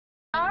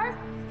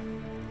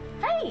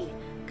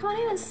Come on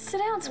in and sit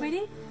down,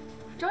 sweetie.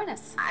 Join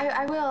us.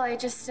 I will. I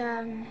just,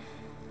 I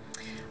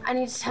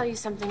need to tell you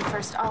something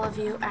first. All of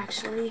you,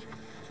 actually.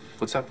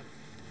 What's up?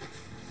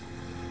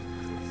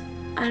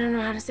 I don't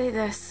know how to say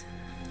this.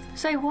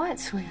 Say what,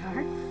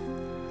 sweetheart?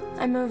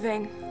 I'm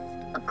moving.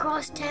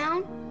 Across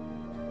town?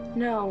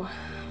 No.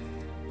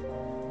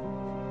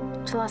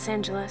 To Los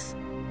Angeles.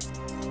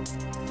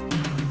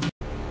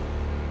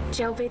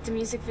 Jailbait, the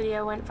music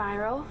video, went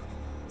viral.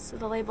 So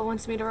the label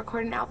wants me to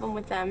record an album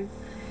with them.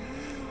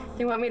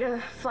 They want me to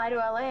fly to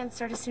LA and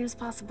start as soon as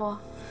possible.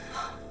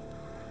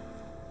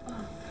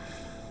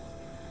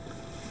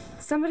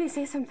 Somebody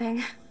say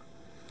something.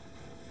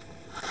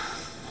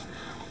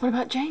 What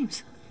about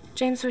James?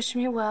 James wished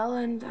me well,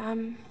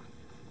 and,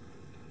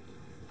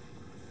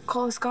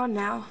 Cole is gone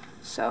now,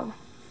 so...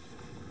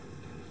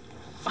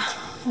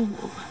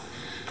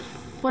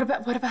 What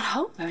about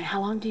Hope? I mean, how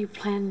long do you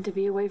plan to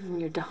be away from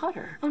your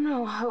daughter? Oh,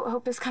 no,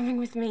 Hope is coming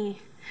with me.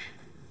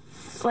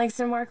 Legs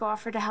and Marco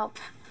offered to help.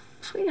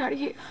 Sweetheart,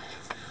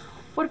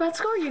 what about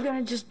school? Are you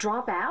gonna just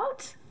drop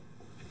out?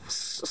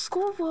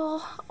 School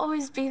will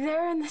always be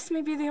there, and this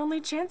may be the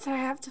only chance I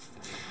have to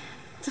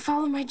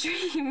follow my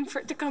dream, for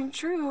it to come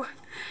true.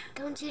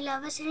 Don't you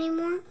love us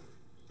anymore?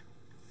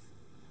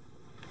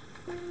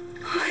 Oh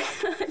my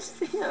gosh,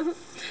 Sam.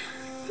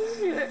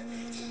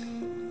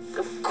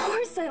 Of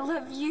course I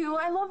love you.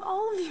 I love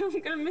all of you. I'm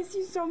gonna miss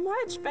you so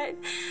much, but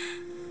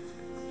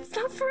it's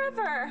not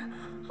forever.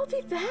 I'll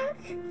be back.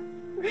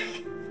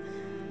 Right?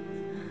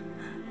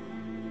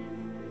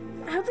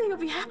 I hope that you'll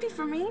be happy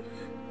for me.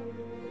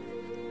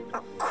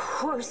 Of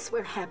course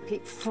we're happy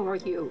for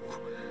you.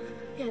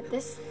 Yeah,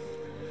 this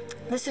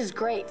is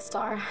great,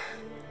 Starr.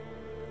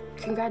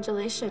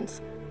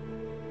 Congratulations.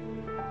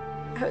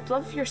 I would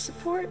love your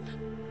support.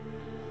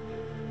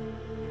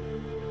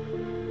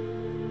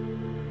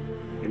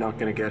 You're not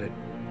gonna get it.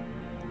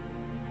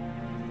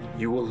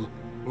 You will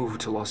move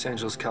to Los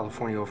Angeles,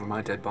 California over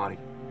my dead body.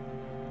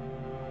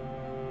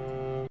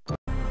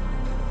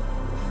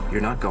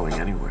 You're not going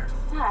anywhere.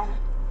 Dad.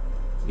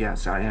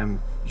 Yes, I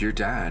am your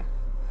dad,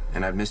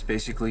 and I've missed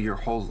basically your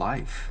whole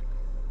life.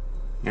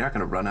 You're not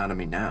gonna run out of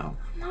me now.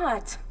 I'm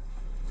not.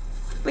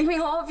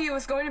 Leaving all of you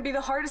is going to be the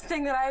hardest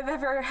thing that I've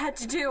ever had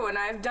to do, and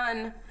I've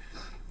done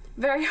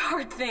very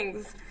hard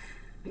things.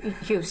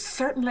 You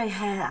certainly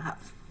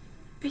have.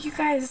 But you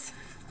guys,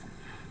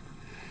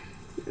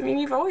 I mean,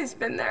 you've always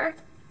been there.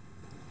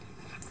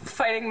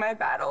 Fighting my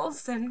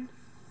battles and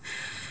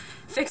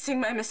fixing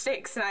my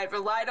mistakes, and I've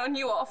relied on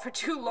you all for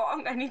too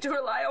long. I need to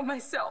rely on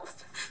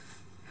myself.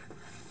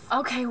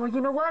 Okay, well,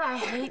 you know what? I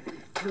hate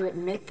to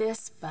admit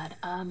this, but,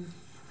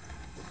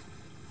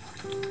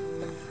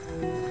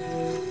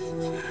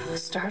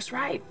 Star's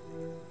right.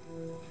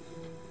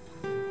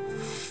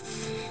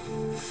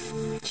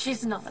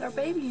 She's not our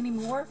baby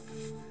anymore.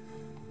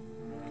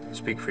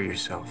 Speak for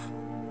yourself.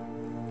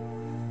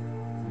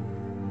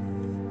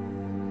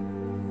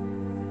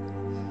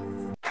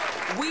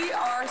 We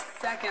are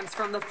seconds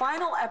from the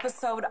final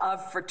episode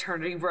of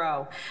Fraternity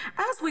Row.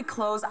 As we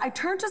close, I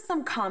turn to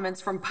some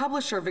comments from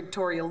publisher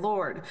Victoria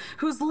Lord,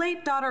 whose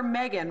late daughter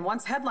Megan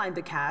once headlined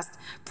the cast,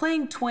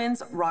 playing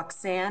twins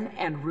Roxanne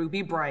and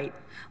Ruby Bright.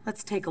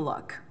 Let's take a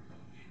look.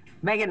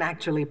 Megan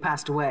actually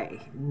passed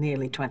away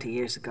nearly 20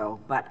 years ago,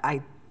 but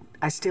I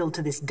still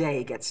to this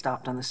day get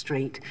stopped on the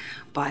street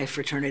by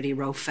Fraternity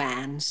Row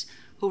fans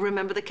who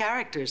remember the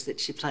characters that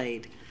she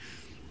played.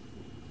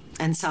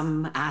 And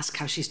some ask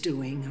how she's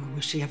doing or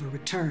will she ever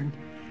return.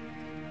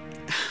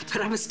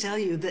 But I must tell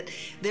you that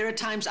there are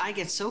times I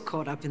get so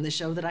caught up in the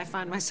show that I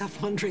find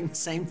myself wondering the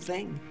same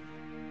thing.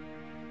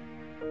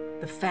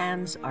 The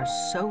fans are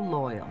so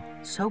loyal,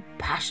 so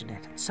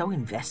passionate, so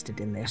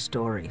invested in their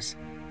stories.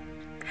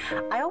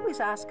 I always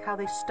ask how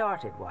they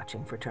started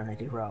watching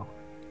Fraternity Row.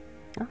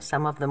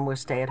 Some of them were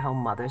stay-at-home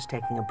mothers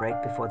taking a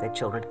break before their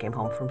children came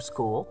home from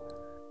school.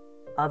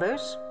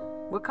 Others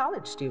were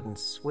college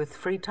students with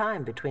free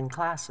time between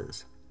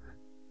classes.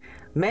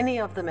 Many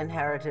of them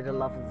inherited a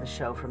love of the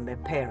show from their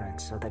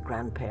parents or their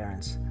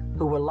grandparents,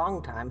 who were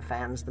longtime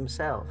fans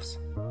themselves.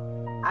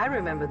 I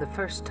remember the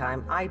first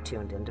time I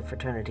tuned into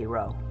Fraternity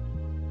Row.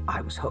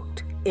 I was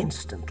hooked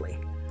instantly.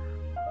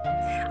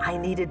 I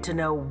needed to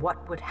know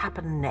what would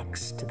happen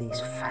next to these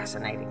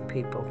fascinating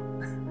people.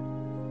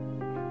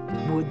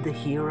 Would the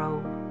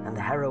hero and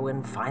the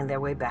heroine find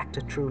their way back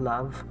to true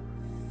love?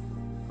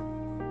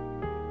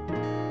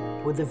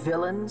 Would the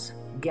villains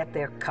get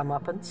their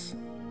comeuppance?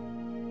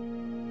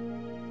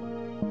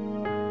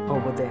 Or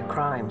would their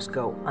crimes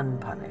go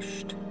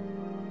unpunished?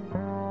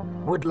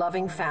 Would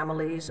loving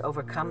families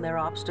overcome their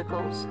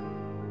obstacles?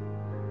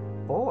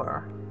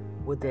 Or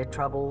would their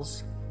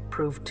troubles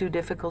prove too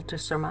difficult to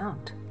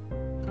surmount?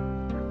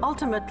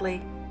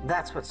 Ultimately,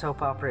 that's what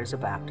soap opera is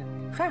about.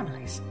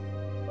 Families.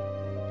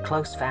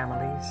 Close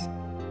families,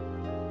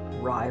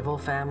 rival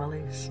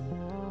families,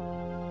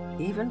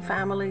 even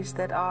families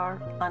that are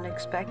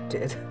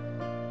unexpected.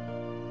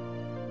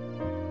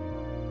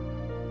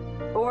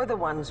 Or the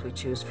ones we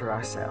choose for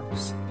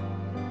ourselves.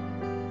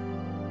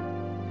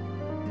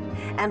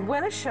 And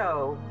when a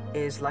show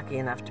is lucky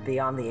enough to be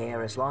on the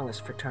air as long as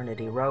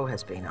Fraternity Row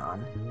has been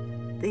on,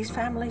 these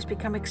families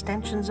become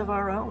extensions of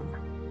our own.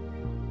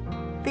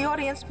 The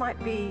audience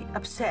might be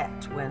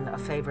upset when a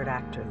favorite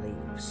actor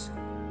leaves,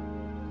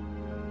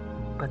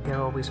 but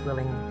they're always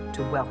willing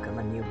to welcome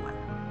a new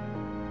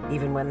one,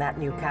 even when that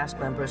new cast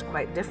member is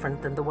quite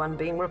different than the one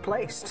being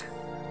replaced.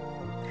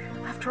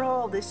 After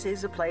all, this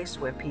is a place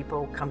where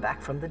people come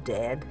back from the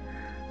dead,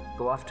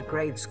 go off to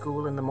grade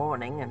school in the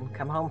morning, and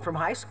come home from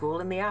high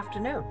school in the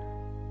afternoon.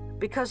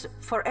 Because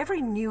for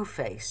every new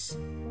face,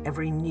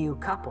 every new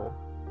couple,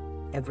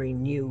 every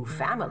new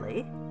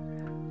family,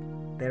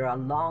 there are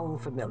long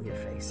familiar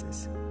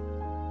faces.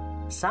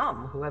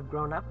 Some who have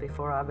grown up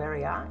before our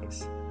very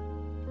eyes.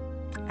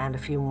 And a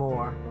few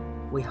more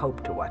we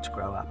hope to watch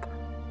grow up.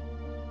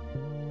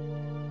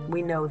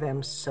 We know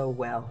them so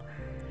well.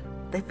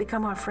 They've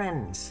become our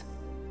friends.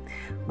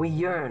 We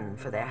yearn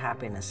for their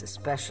happiness,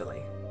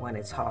 especially when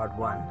it's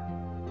hard-won.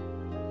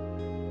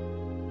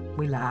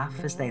 We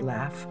laugh as they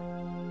laugh.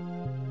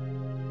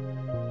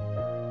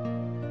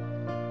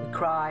 We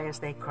cry as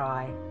they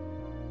cry,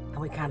 and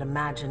we can't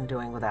imagine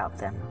doing without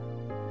them.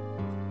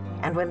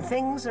 And when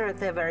things are at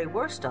their very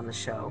worst on the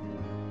show,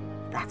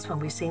 that's when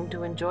we seem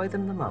to enjoy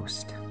them the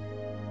most.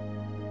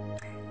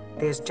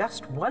 There's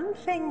just one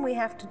thing we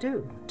have to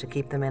do to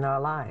keep them in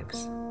our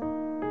lives.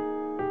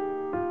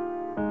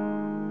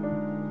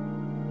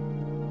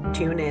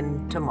 Tune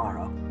in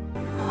tomorrow.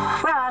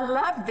 Well, I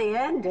love the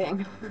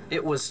ending.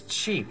 It was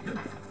cheap.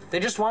 They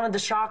just wanted to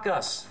shock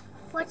us.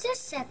 What's a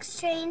sex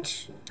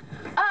change?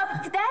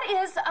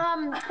 That is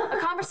a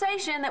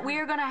conversation that we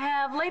are going to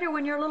have later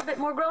when you're a little bit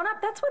more grown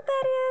up. That's what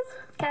that is.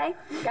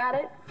 Okay, got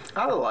it?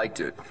 I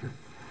liked it.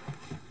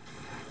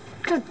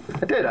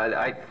 I did.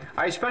 I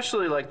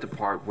especially liked the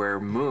part where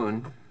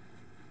Moon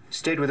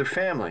stayed with her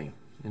family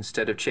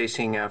instead of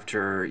chasing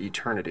after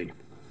eternity.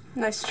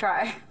 Nice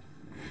try.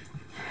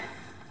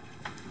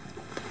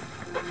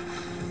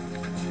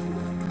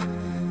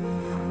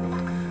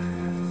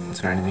 Is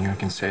there anything I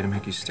can say to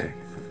make you stay?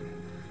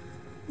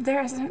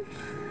 There isn't.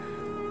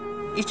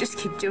 You just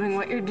keep doing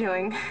what you're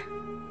doing.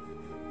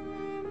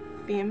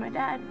 Being my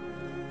dad.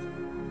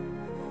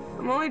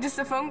 I'm only just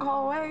a phone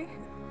call away.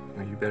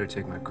 Well, you better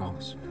take my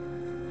calls.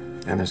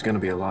 And there's gonna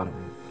be a lot of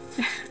them.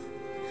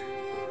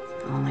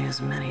 Only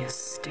as many as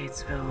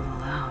Statesville will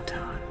allow,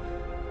 Todd.